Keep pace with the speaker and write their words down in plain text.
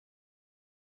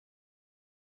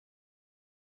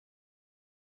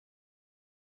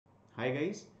Hi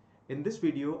guys, in this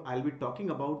video I'll be talking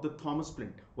about the Thomas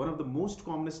splint, one of the most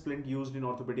commonest splint used in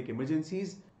orthopedic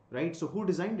emergencies, right? So who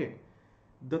designed it?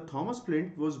 The Thomas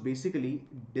splint was basically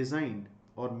designed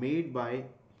or made by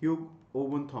Hugh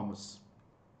Owen Thomas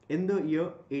in the year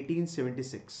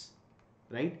 1876,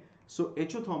 right? So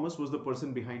H.O. Thomas was the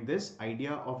person behind this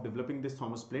idea of developing this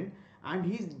Thomas splint, and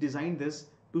he designed this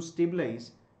to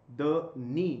stabilize the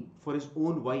knee for his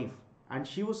own wife, and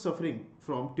she was suffering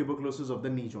from tuberculosis of the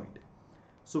knee joint.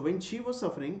 So when she was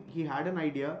suffering, he had an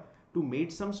idea to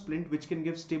make some splint which can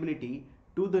give stability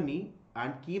to the knee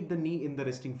and keep the knee in the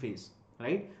resting phase,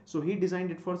 right? So he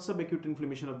designed it for subacute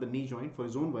inflammation of the knee joint for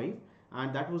his own wife,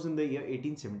 and that was in the year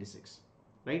 1876,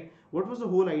 right? What was the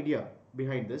whole idea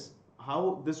behind this?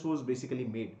 How this was basically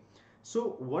made?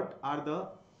 So what are the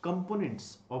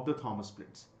components of the Thomas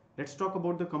splints? Let's talk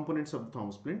about the components of the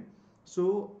Thomas splint.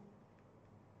 So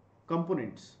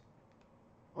components,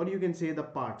 or you can say the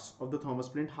parts of the Thomas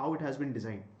splint, how it has been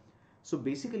designed. So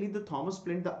basically the Thomas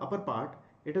splint, the upper part,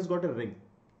 it has got a ring,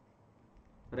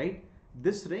 right?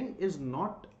 This ring is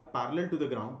not parallel to the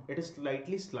ground, it is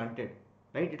slightly slanted,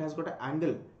 right? It has got an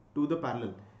angle to the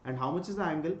parallel. And how much is the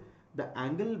angle? The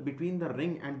angle between the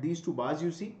ring and these two bars,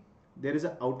 you see, there is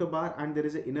an outer bar and there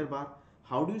is an inner bar.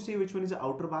 How do you say which one is the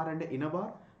outer bar and the inner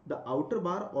bar? The outer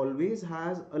bar always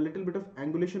has a little bit of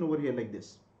angulation over here like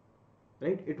this,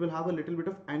 right? It will have a little bit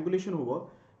of angulation over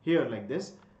here like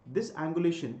this. This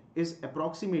angulation is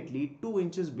approximately 2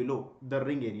 inches below the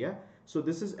ring area. So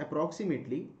this is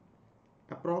approximately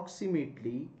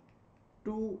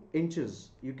 2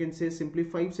 inches, you can say simply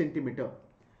 5 centimeter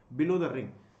below the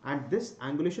ring. And this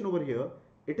angulation over here,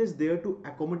 it is there to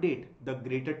accommodate the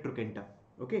greater trochanter.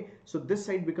 Okay, so this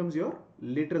side becomes your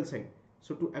lateral side,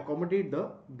 so to accommodate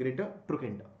the greater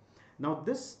trochanter. Now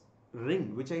this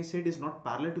ring, which I said is not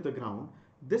parallel to the ground,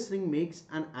 this ring makes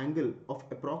an angle of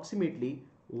approximately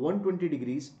 120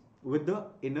 degrees with the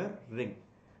inner ring,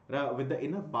 with the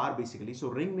inner bar basically. So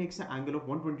ring makes an angle of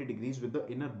 120 degrees with the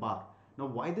inner bar. Now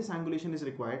why this angulation is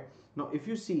required? Now if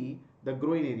you see the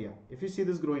groin area, if you see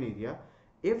this groin area,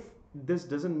 if this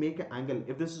doesn't make an angle,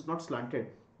 if this is not slanted,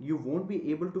 you won't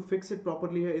be able to fix it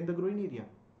properly here in the groin area,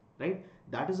 right?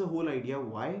 That is the whole idea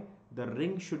why the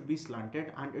ring should be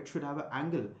slanted and it should have an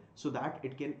angle so that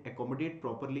it can accommodate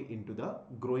properly into the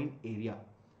groin area.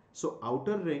 So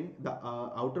outer ring, the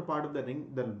outer part of the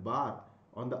ring, the bar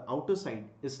on the outer side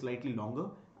is slightly longer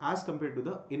as compared to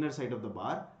the inner side of the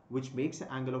bar, which makes an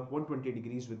angle of 120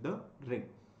 degrees with the ring.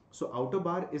 So outer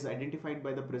bar is identified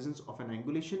by the presence of an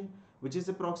angulation which is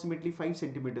approximately 5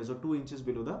 centimeters or 2 inches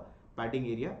below the padding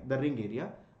area, the ring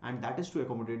area, and that is to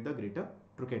accommodate the greater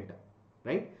trochanter,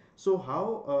 right? So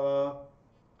how,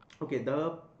 okay,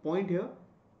 the point here,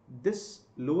 this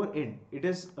lower end, it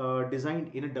is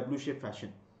designed in a W-shaped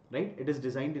fashion, right? It is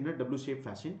designed in a W-shaped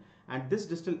fashion, and this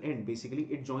distal end basically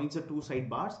it joins the two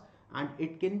side bars, and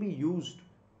it can be used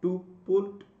to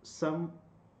put some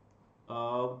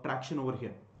traction over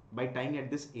here by tying at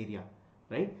this area,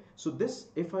 right? So this,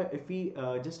 if we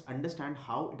just understand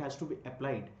how it has to be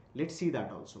applied, let's see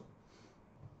that also.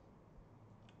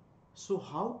 So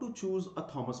how to choose a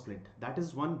Thomas splint? That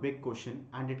is one big question,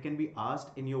 and it can be asked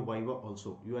in your viva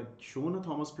also. You are shown a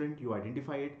Thomas splint, you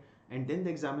identify it, and then the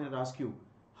examiner asks you,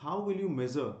 how will you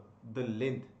measure the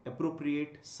length,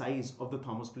 appropriate size of the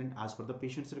Thomas splint as per the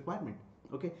patient's requirement?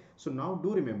 Okay, so now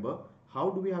do remember, how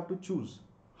do we have to choose?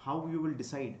 How you will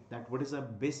decide that what is the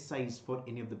best size for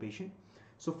any of the patient?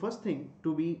 So first thing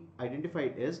to be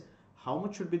identified is how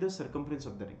much should be the circumference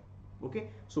of the ring. Okay,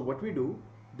 so what we do,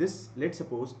 this, let's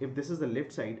suppose if this is the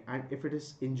left side and if it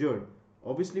is injured,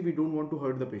 obviously we don't want to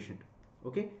hurt the patient.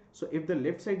 Okay, so if the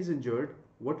left side is injured,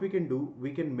 what we can do,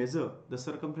 we can measure the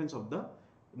circumference of the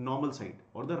normal side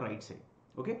or the right side.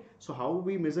 Okay, so how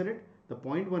we measure it? The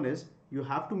point one is you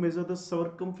have to measure the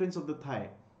circumference of the thigh.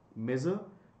 Measure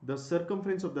the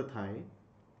circumference of the thigh.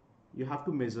 You have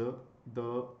to measure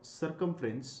the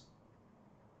circumference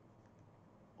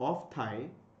of thigh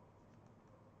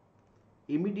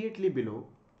immediately below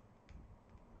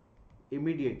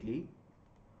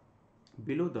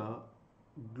the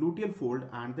gluteal fold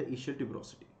and the ischial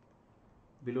tuberosity.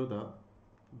 Below the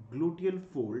gluteal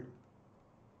fold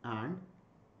and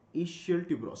ischial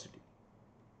tuberosity,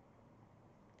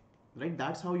 right?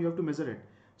 That's how you have to measure it.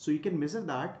 So you can measure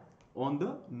that on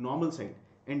the normal side,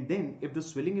 and then if the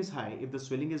swelling is high, if the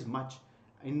swelling is much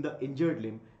in the injured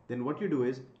limb, then what you do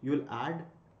is you will add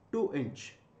 2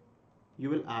 inch. You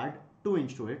will add 2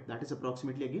 inch to it, that is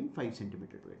approximately again 5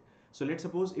 centimeter to it. So let's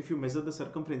suppose if you measure the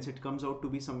circumference, it comes out to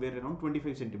be somewhere around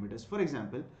 25 centimeters, for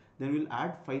example, then we'll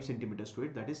add 5 centimeters to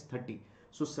it, that is 30.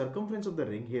 So circumference of the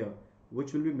ring here,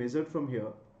 which will be measured from here,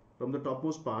 from the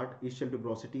topmost part, ischial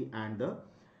tuberosity and the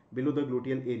below the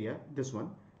gluteal area, this one,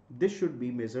 this should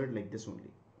be measured like this only.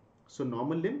 So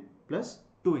normal limb plus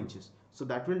 2 inches. So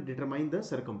that will determine the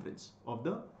circumference of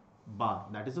the bar,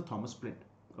 that is the Thomas splint.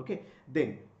 Okay,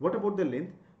 then what about the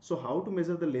length? So how to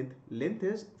measure the length? Length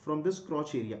is from this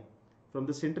crotch area, from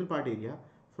the central part area,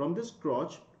 from this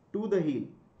crotch to the heel,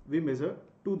 we measure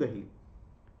to the heel.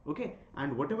 Okay,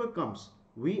 and whatever comes,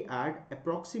 we add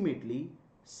approximately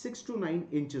 6 to 9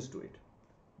 inches to it.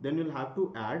 Then you'll have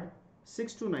to add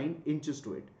 6 to 9 inches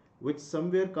to it, which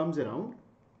somewhere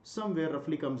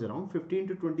roughly comes around 15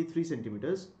 to 23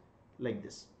 centimeters, like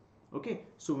this. Okay,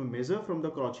 so we measure from the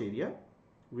crotch area,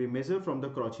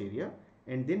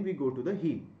 and then we go to the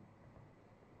heel,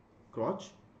 crotch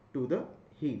to the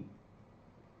heel.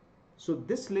 So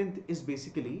this length is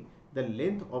basically the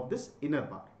length of this inner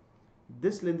bar.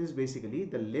 This length is basically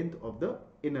the length of the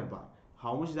inner bar.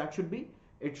 How much that should be?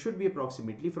 It should be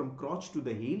approximately from crotch to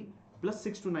the heel plus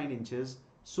 6 to 9 inches,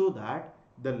 so that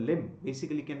the limb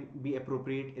basically can be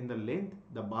appropriate in the length,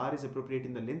 the bar is appropriate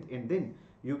in the length, and then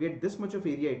you get this much of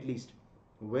area at least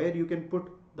where you can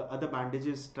put the other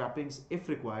bandages, trappings if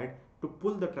required, to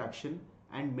pull the traction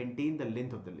and maintain the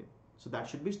length of the limb. So that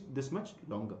should be this much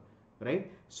longer,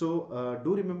 right? So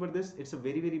do remember this. It's a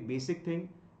very basic thing,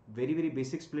 very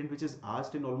basic splint which is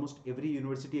asked in almost every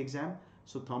university exam.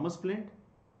 So Thomas splint,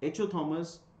 H.O.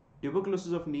 Thomas,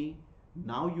 tuberculosis of knee,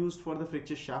 now used for the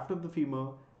fracture shaft of the femur,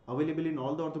 available in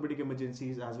all the orthopedic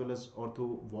emergencies as well as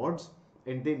ortho wards,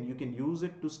 and then you can use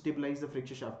it to stabilize the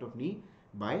fracture shaft of knee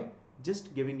by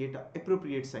just giving it an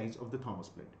appropriate size of the Thomas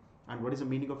splint. And what is the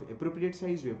meaning of appropriate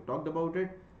size? We have talked about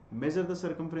it. Measure the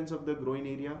circumference of the groin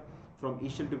area from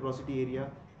ischial tuberosity area,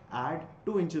 add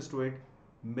 2 inches to it,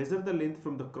 measure the length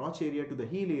from the crotch area to the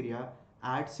heel area,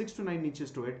 add 6 to 9 inches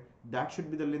to it. That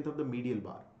should be the length of the medial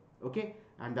bar. Okay,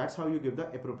 and that's how you give the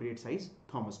appropriate size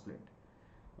Thomas splint.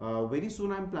 Very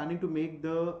soon I'm planning to make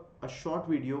a short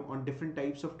video on different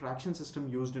types of traction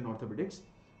system used in orthopedics.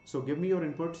 So give me your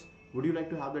inputs. Would you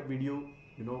like to have that video?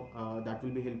 That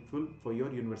will be helpful for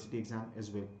your university exam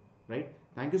as well, right?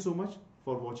 Thank you so much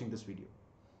for watching this video.